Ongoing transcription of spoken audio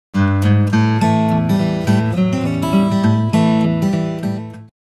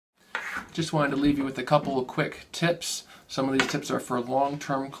just wanted to leave you with a couple of quick tips. Some of these tips are for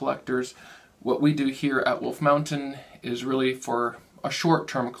long-term collectors. What we do here at Wolf Mountain is really for a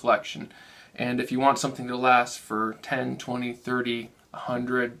short-term collection. And if you want something to last for 10, 20, 30,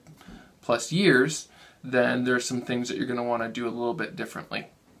 100 plus years, then there's some things that you're going to want to do a little bit differently.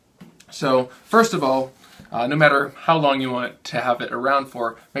 So first of all, no matter how long you want to have it around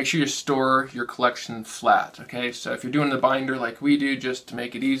for, make sure you store your collection flat. Okay, so if you're doing the binder like we do, just to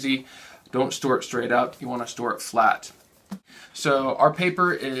make it easy, don't store it straight up. You want to store it flat. So our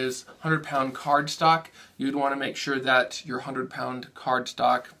paper is 100-pound cardstock. You'd want to make sure that your 100-pound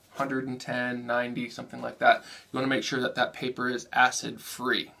cardstock, 110, 90, something like that, you want to make sure that that paper is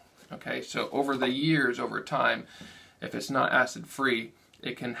acid-free. Okay, so over the years, over time, if it's not acid-free,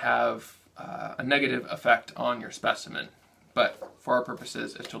 it can have a negative effect on your specimen. But for our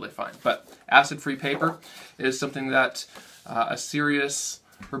purposes, it's totally fine. But acid-free paper is something that a serious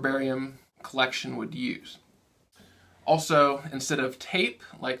herbarium collection would use. Also, instead of tape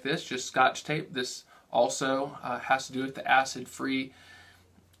like this, just Scotch tape, this also has to do with the acid-free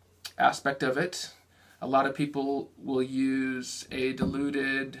aspect of it. A lot of people will use a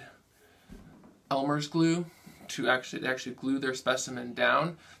diluted Elmer's glue to actually glue their specimen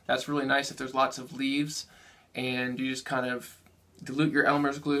down. That's really nice if there's lots of leaves and you just kind of dilute your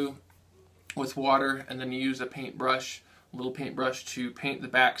Elmer's glue with water, and then you use a paintbrush, a little paintbrush, to paint the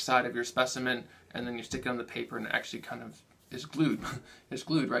back side of your specimen, and then you stick it on the paper and it actually kind of is glued. It's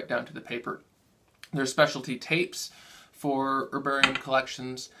glued right down to the paper. There's specialty tapes for herbarium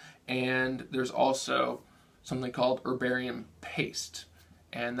collections, and there's also something called herbarium paste,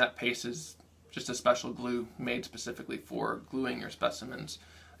 and that paste is just a special glue made specifically for gluing your specimens,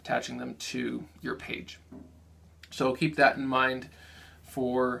 attaching them to your page. So keep that in mind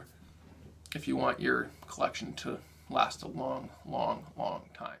for if you want your collection to last a long, long, long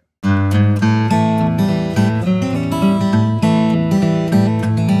time.